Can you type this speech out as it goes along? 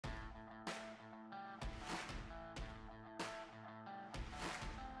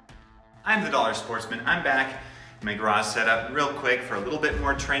I'm the Dollar Sportsman. I'm back in my garage setup real quick for a little bit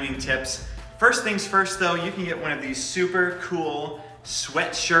more training tips. First things first though, you can get one of these super cool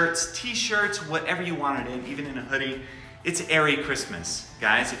sweatshirts, t-shirts, whatever you want it in, even in a hoodie. It's Airy Christmas.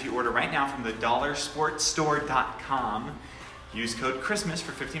 Guys, if you order right now from the dollarsportstore.com, use code Christmas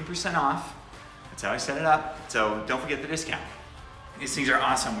for 15% off. That's how I set it up, so don't forget the discount. These things are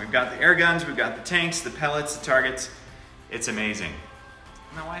awesome. We've got the air guns, we've got the tanks, the pellets, the targets. It's amazing.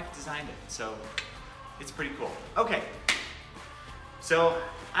 My wife designed it, so it's pretty cool. Okay, so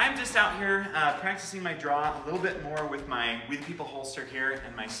I'm just out here practicing my draw a little bit more with my We the People holster here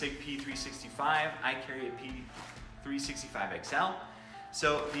and my SIG P365. I carry a P365 XL.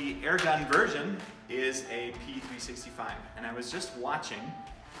 So the Airgun version is a P365, and I was just watching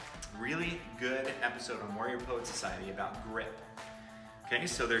a really good episode on Warrior Poet Society about grip. Okay,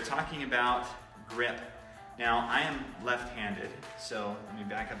 so they're talking about grip. Now, I am left-handed, so let me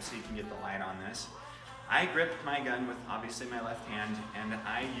back up so you can get the light on this. I grip my gun with obviously my left hand, and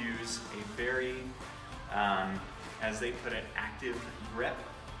I use a very, as they put it, active grip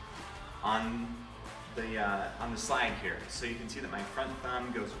on the slide here. So you can see that my front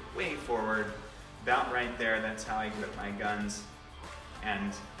thumb goes way forward, about right there. That's how I grip my guns,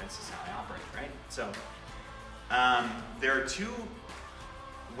 and that's just how I operate, right? So there are two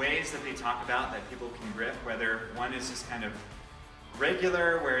ways that they talk about that people can grip, whether one is just kind of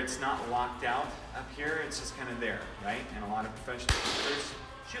regular, where it's not locked out up here, it's just kind of there, right? And a lot of professional shooters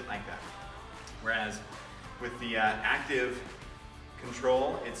shoot like that. Whereas with the active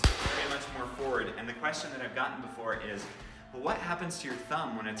control, it's very much more forward. And the question that I've gotten before is, well, what happens to your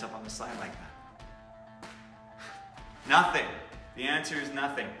thumb when it's up on the slide like that? Nothing. The answer is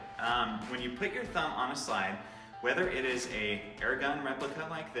nothing. When you put your thumb on a slide, whether it is a airgun replica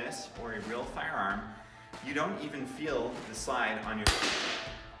like this or a real firearm, you don't even feel the slide on your thumb.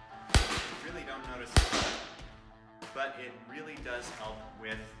 You really don't notice it, but it really does help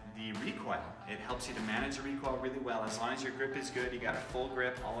with the recoil. It helps you to manage the recoil really well. As long as your grip is good, you got a full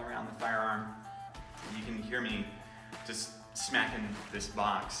grip all around the firearm. You can hear me just smacking this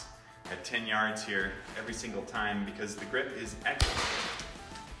box at 10 yards here every single time because the grip is excellent.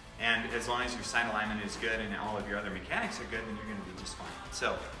 And as long as your sight alignment is good and all of your other mechanics are good, then you're gonna be just fine.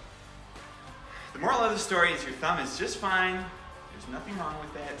 So, the moral of the story is your thumb is just fine. There's nothing wrong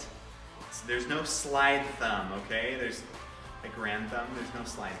with it. There's no slide thumb, okay? There's a grand thumb, there's no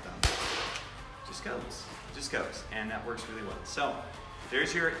slide thumb. Just goes, and that works really well. So,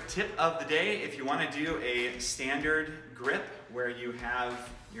 there's your tip of the day. If you wanna do a standard grip where you have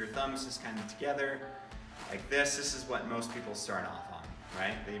your thumbs just kind of together like this is what most people start off on.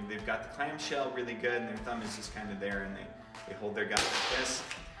 Right? They've got the clamshell really good and their thumb is just kind of there and they hold their gun like this.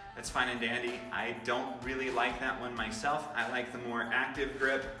 That's fine and dandy. I don't really like that one myself. I like the more active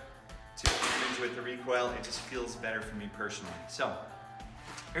grip to manage with the recoil. It just feels better for me personally. So,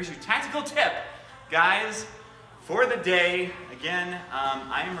 here's your tactical tip, guys, for the day. Again,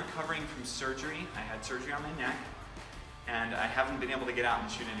 I am recovering from surgery. I had surgery on my neck and I haven't been able to get out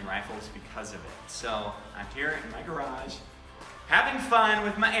and shoot any rifles because of it. So, I'm here in my garage, having fun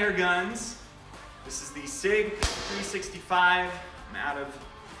with my air guns. This is the SIG 365. I'm out of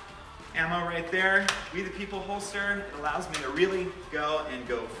ammo right there. We the People holster. It allows me to really go and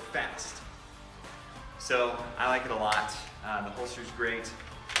go fast. So I like it a lot. The holster's great.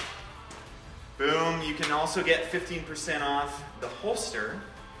 Boom. You can also get 15% off the holster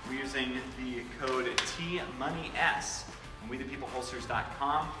using the code TMONEYS on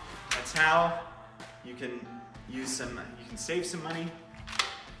WeThePeopleHolsters.com. That's how you can save some money,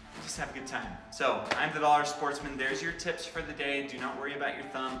 just have a good time. So, I'm the Dollar Sportsman. There's your tips for the day. Do not worry about your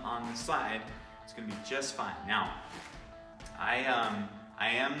thumb on the slide. It's gonna be just fine. Now, I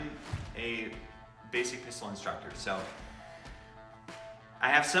am a basic pistol instructor, so I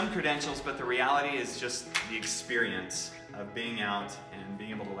have some credentials, but the reality is just the experience of being out and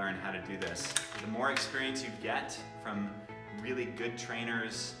being able to learn how to do this. The more experience you get from really good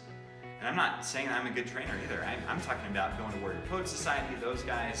trainers, and I'm not saying I'm a good trainer either. I'm talking about going to Warrior Poet Society, those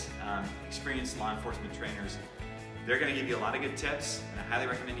guys, experienced law enforcement trainers. They're gonna give you a lot of good tips, and I highly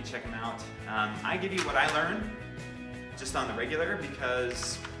recommend you check them out. I give you what I learn just on the regular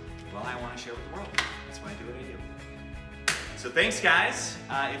because, well, I wanna share with the world. That's why I do what I do. So thanks, guys.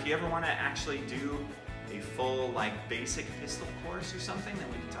 If you ever wanna actually do a full, like, basic pistol course or something, then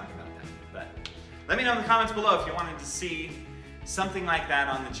we can talk about that. But let me know in the comments below if you wanted to see something like that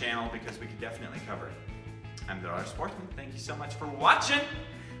on the channel, because we could definitely cover it. I'm the Dollar Sportsman. Thank you so much for watching.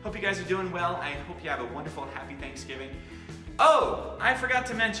 Hope you guys are doing well. I hope you have a wonderful, happy Thanksgiving. Oh, I forgot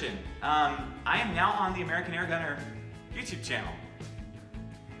to mention, I am now on the American Air Gunner YouTube channel.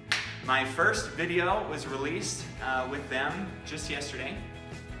 My first video was released with them just yesterday,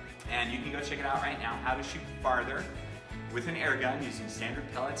 and you can go check it out right now, how to shoot farther with an air gun using standard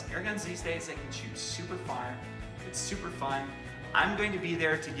pellets. Air guns these days, they can shoot super far. It's super fun. I'm going to be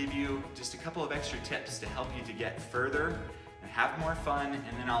there to give you just a couple of extra tips to help you to get further and have more fun,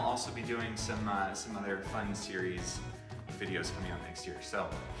 and then I'll also be doing some other fun series videos coming out next year. So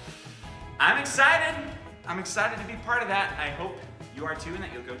I'm excited. I'm excited to be part of that. I hope you are too, and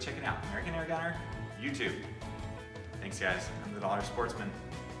that you'll go check it out. American Air Gunner, YouTube. Thanks guys, I'm the Dollar Sportsman.